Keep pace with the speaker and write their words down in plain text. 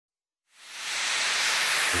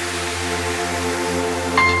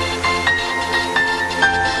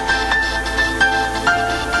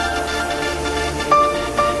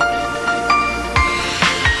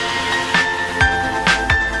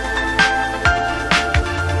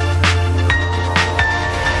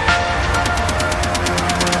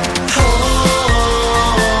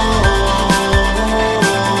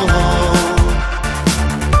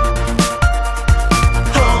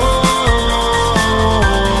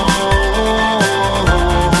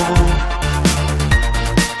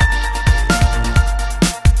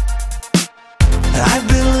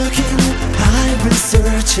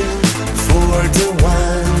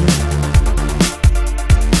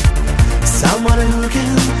someone who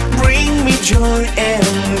can bring me joy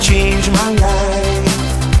and change my life.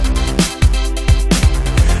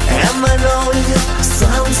 And I know it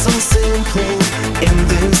sounds so simple in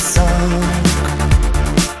this song,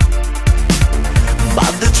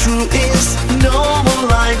 but the truth is no one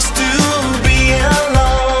likes to be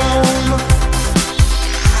alone.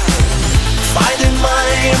 Fighting my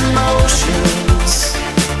emotions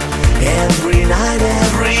every night,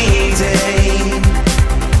 every day,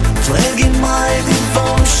 pledging my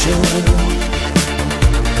devotion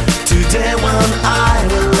to the one I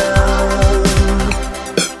will love.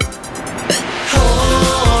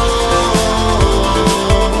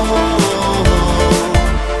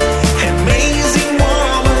 Amazing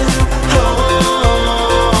woman,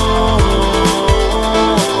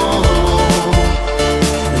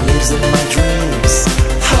 lives in my dreams.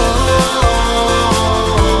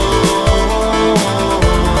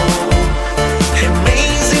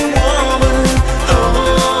 Amazing woman,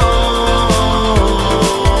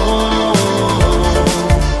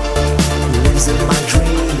 lives in my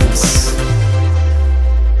dreams.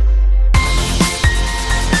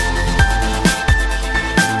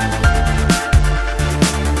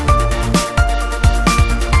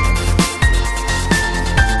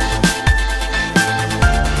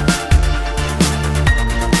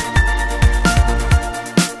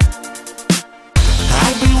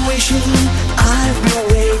 I've been wishing, I've been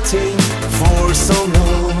waiting for so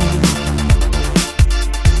long.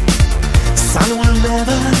 Sun will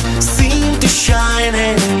never seem to shine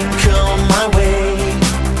and come my way.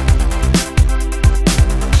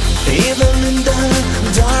 Even in the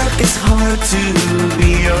dark it's hard to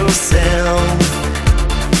be yourself,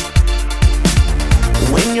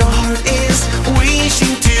 when your heart is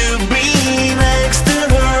wishing to be next to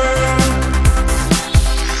her.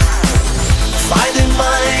 Fighting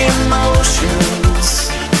my emotions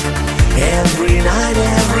every night,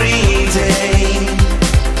 every day,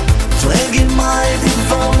 pledging my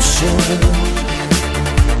devotion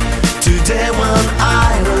to the one I